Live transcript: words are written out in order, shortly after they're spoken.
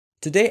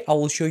Today I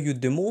will show you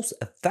the most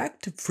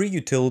effective free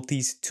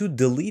utilities to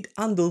delete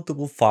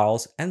undeletable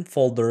files and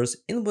folders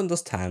in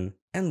Windows 10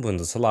 and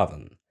Windows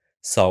 11.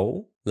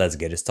 So let's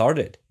get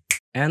started.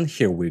 And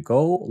here we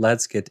go,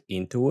 let's get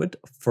into it.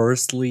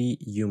 Firstly,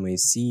 you may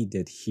see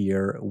that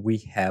here we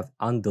have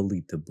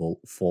undeletable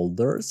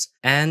folders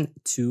and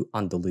 2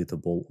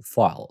 undeletable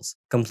files.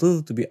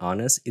 Completely to be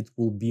honest, it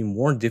will be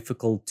more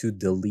difficult to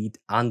delete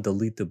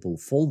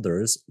undeletable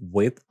folders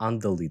with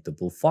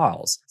undeletable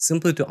files.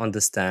 Simply to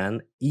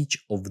understand,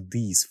 each of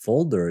these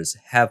folders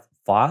have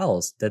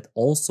files that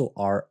also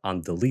are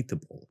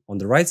undeletable. On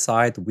the right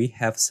side, we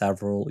have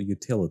several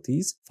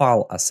utilities: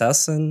 File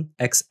Assassin,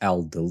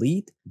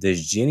 XL-Delete,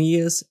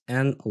 Disgenius,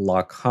 and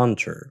Lock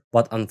Hunter.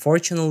 But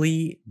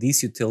unfortunately,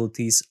 these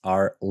utilities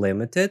are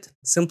limited.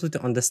 Simply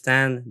to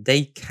understand,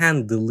 they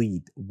can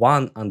delete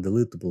one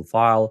undeletable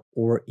file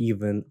or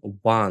even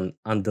one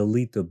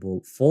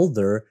undeletable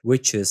folder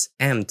which is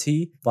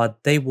empty,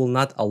 but they will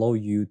not allow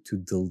you to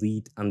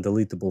delete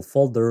undeletable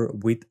folder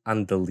with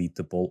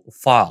undeletable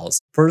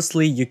files.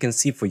 Firstly, you can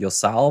see for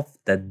yourself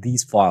that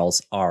these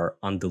files are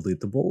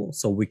undeletable,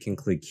 so we can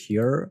click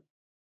here,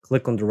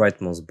 click on the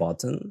rightmost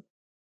button,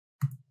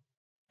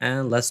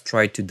 and let's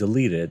try to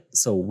delete it.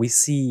 So we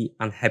see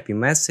unhappy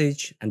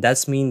message, and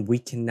that's mean we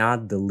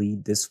cannot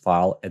delete this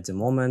file at the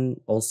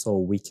moment. Also,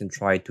 we can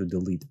try to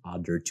delete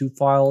other 2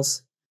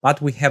 files,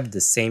 but we have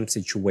the same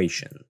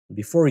situation.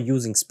 Before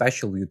using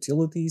special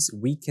utilities,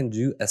 we can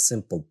do a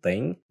simple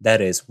thing.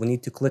 That is, we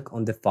need to click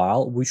on the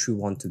file which we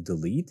want to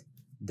delete,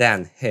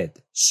 then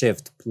hit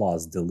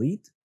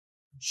SHIFT+DELETE,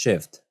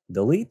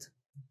 SHIFT-DELETE,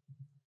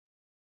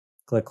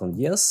 click on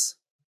yes.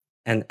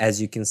 And as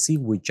you can see,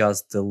 we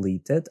just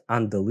deleted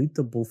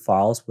undeletable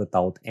files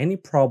without any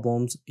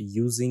problems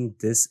using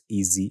this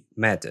easy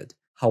method.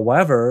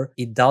 However,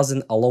 it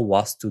doesn't allow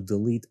us to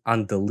delete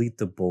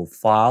undeletable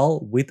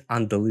file with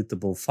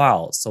undeletable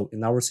files. So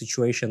in our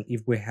situation,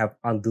 if we have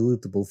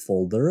undeletable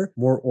folder,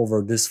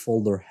 moreover this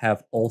folder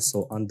have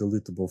also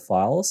undeletable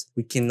files,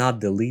 we cannot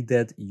delete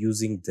it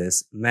using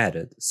this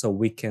method. So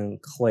we can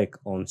click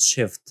on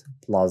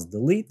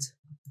SHIFT+DELETE,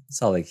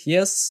 select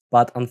yes,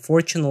 but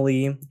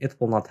unfortunately it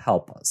will not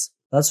help us.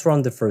 Let's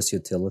run the first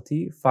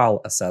utility,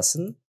 File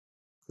Assassin,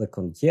 click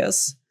on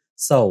yes.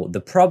 So the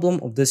problem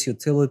of this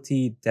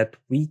utility that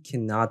we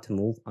cannot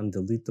move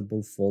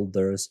undeletable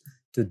folders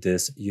to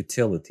this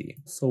utility.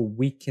 So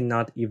we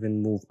cannot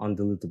even move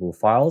undeletable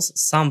files.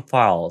 Some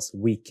files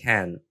we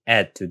can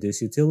add to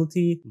this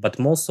utility, but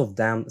most of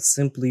them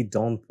simply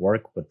don't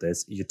work with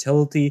this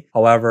utility.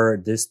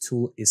 However, this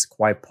tool is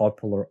quite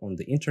popular on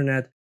the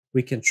internet.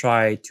 We can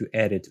try to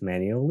add it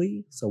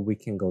manually. So we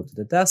can go to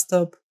the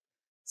desktop,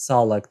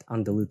 select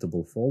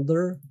undeletable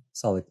folder,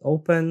 select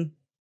open.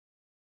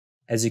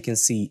 As you can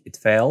see, it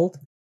failed.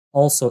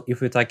 Also,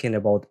 if we're talking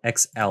about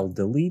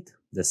XL-Delete,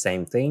 the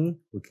same thing.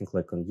 We can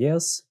click on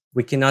yes.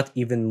 We cannot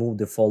even move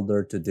the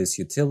folder to this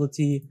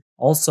utility.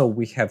 Also,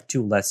 we have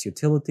 2 less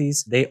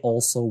utilities. They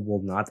also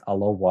will not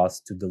allow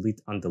us to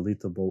delete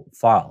undeletable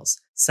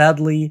files.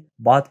 Sadly,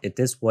 but it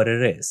is what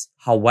it is.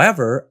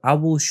 However, I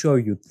will show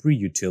you 3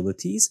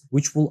 utilities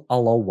which will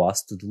allow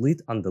us to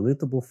delete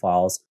undeletable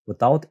files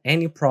without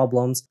any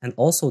problems, and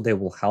also they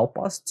will help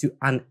us to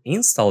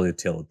uninstall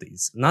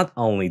utilities, not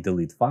only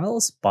delete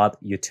files, but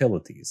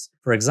utilities.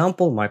 For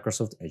example,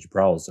 Microsoft Edge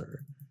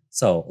browser.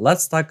 So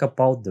let's talk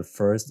about the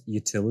first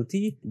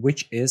utility,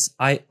 which is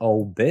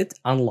IObit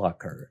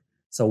Unlocker.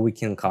 So we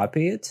can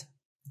copy it,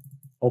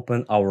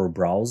 open our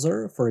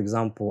browser. For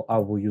example, I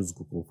will use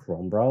Google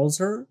Chrome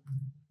browser.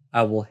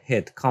 I will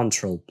hit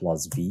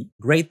Ctrl+V.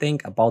 Great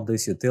thing about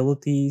these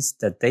utilities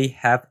that they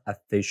have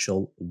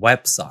official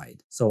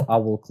website. So I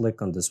will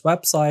click on this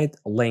website,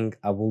 link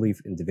I will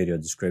leave in the video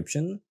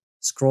description.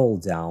 Scroll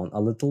down a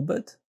little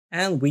bit,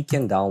 and we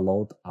can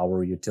download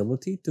our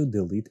utility to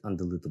delete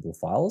undeletable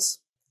files.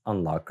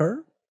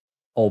 Unlocker,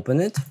 open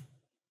it,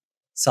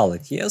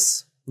 select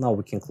yes. Now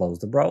we can close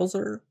the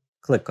browser,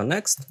 click on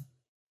next,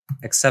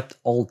 accept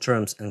all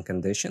terms and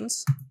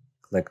conditions,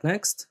 click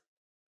next,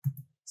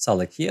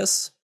 select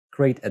yes,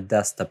 create a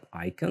desktop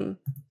icon,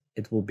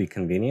 it will be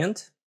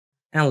convenient,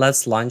 and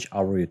let's launch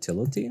our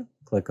utility,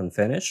 click on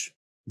finish.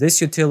 This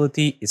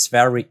utility is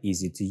very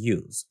easy to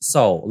use.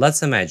 So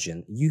let's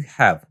imagine you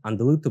have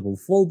undeletable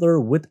folder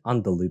with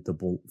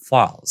undeletable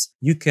files.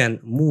 You can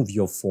move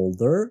your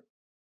folder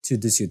to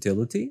this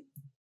utility.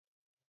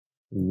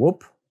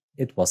 Whoop,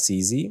 it was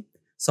easy.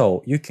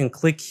 So you can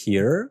click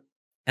here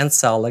and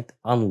select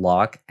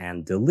unlock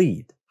and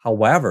delete.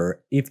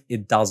 However, if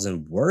it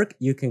doesn't work,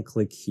 you can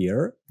click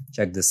here,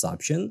 check this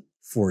option,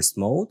 force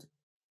mode.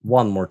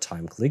 One more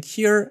time, click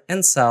here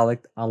and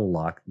select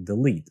unlock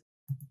delete.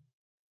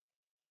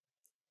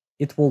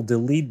 It will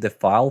delete the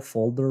file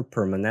folder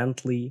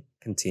permanently.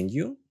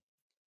 Continue.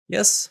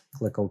 Yes,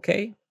 click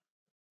OK.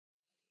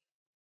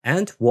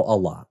 And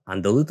voila,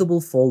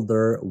 undeletable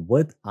folder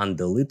with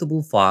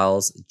undeletable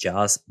files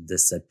just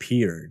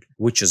disappeared,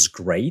 which is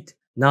great.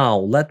 Now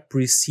let's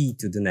proceed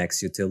to the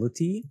next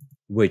utility,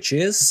 which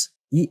is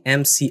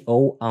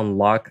EMCO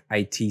UnLock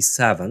IT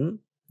 7.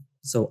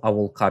 So I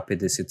will copy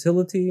this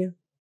utility,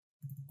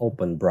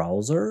 open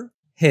browser,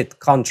 hit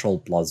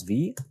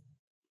Ctrl+V,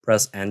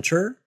 press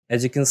enter.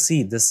 As you can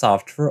see, the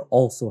software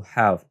also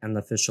have an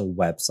official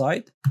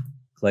website.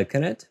 Click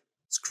on it,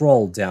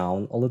 scroll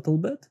down a little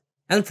bit,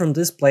 and from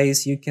this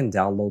place you can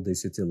download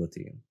this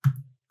utility.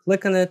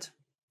 Click on it,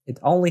 it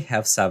only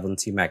has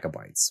 70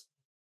 megabytes.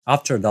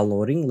 After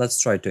downloading,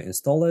 let's try to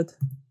install it.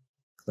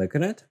 Click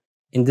on it.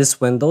 In this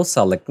window,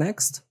 select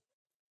Next.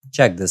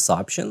 Check this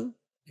option.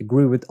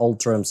 Agree with all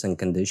terms and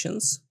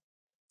conditions.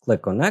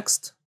 Click on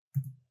Next.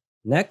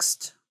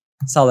 Next.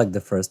 Select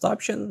the first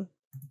option.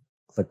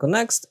 Click on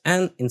Next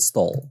and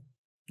install.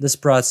 This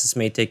process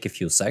may take a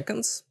few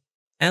seconds.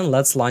 And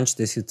let's launch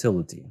this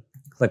utility.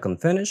 Click on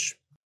Finish.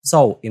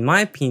 So, in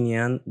my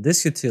opinion,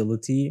 this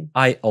utility,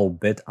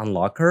 IObit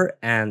Unlocker,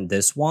 and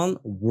this one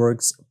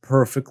works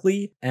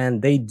perfectly,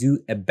 and they do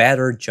a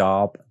better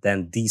job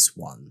than this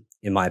one,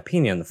 in my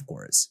opinion, of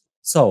course.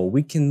 So,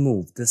 we can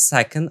move the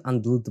second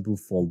undeletable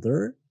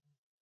folder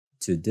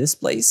to this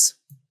place.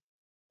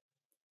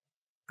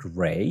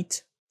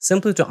 Great.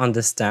 Simply to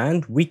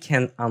understand, we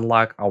can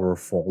unlock our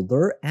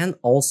folder and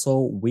also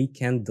we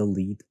can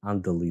delete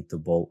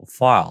undeletable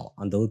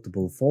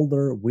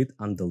folder with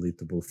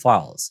undeletable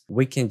files.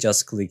 We can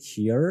just click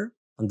here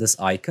on this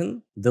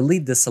icon,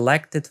 delete the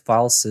selected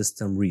file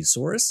system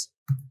resource,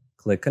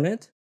 click on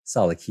it,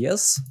 select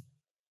yes,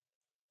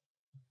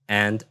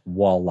 and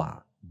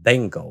voila.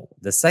 Bingo!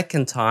 The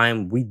second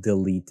time we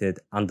deleted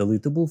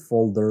undeletable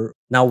folder.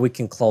 Now we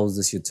can close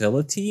this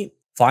utility.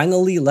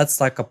 Finally, let's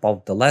talk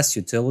about the last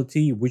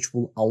utility, which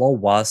will allow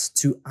us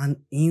to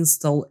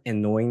uninstall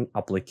annoying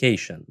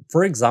application.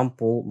 For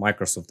example,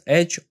 Microsoft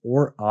Edge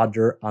or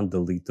other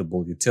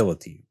undeletable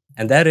utility.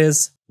 And that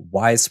is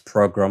Wise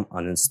Program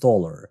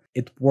Uninstaller.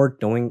 It's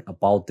worth knowing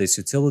about this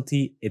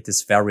utility. It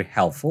is very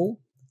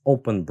helpful.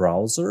 Open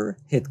browser,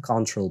 hit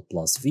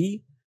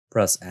Ctrl+V,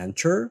 press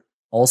enter.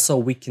 Also,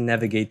 we can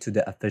navigate to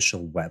the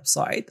official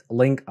website.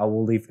 Link I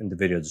will leave in the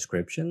video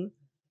description.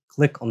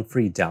 Click on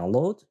free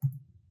download.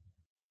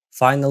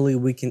 Finally,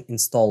 we can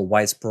install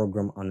Wise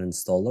Program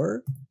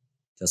Uninstaller.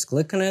 Just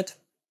click on it,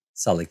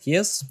 select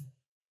yes,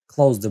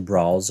 close the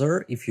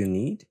browser if you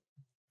need,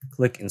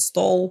 click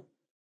install,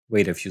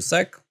 wait a few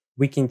seconds.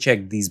 We can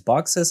check these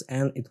boxes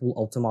and it will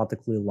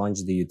automatically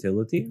launch the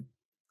utility.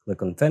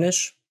 Click on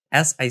finish.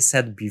 As I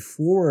said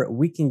before,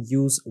 we can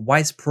use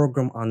Wise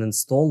Program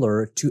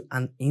Uninstaller to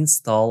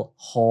uninstall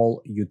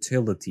whole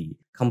utility,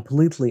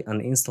 completely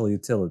uninstall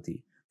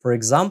utility. For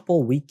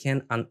example, we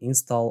can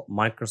uninstall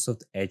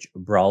Microsoft Edge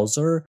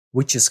browser,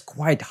 which is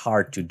quite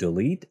hard to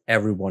delete.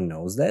 Everyone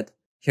knows that.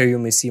 Here you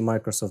may see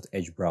Microsoft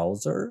Edge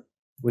browser.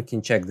 We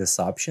can check this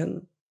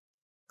option.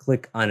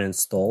 Click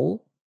uninstall,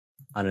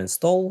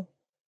 uninstall,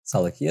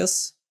 select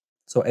yes.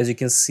 So as you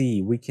can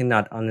see, we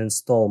cannot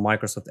uninstall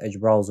Microsoft Edge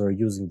browser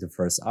using the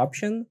first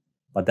option,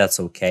 but that's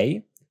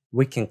okay.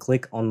 We can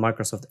click on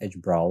Microsoft Edge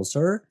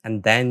browser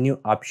and then new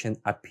option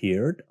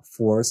appeared,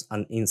 force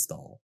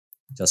uninstall.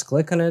 Just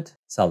click on it,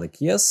 select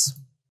yes.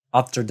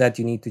 After that,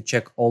 you need to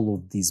check all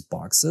of these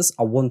boxes.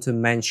 I want to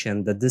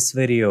mention that this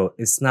video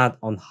is not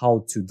on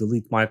how to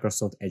delete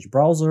Microsoft Edge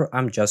browser.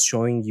 I'm just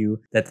showing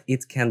you that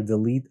it can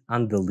delete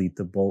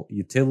undeletable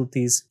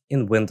utilities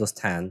in Windows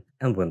 10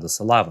 and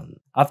Windows 11.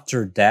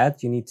 After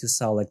that, you need to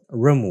select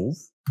remove.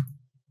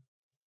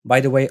 By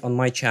the way, on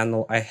my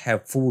channel, I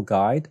have full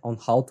guide on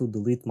how to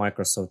delete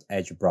Microsoft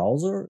Edge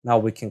browser. Now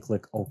we can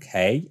click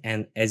OK,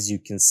 and as you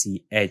can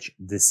see, Edge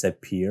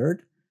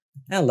disappeared.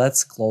 And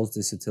let's close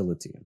this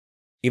utility.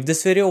 If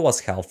this video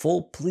was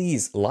helpful,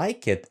 please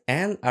like it,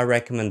 and I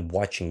recommend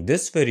watching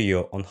this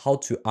video on how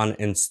to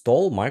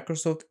uninstall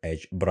Microsoft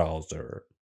Edge browser.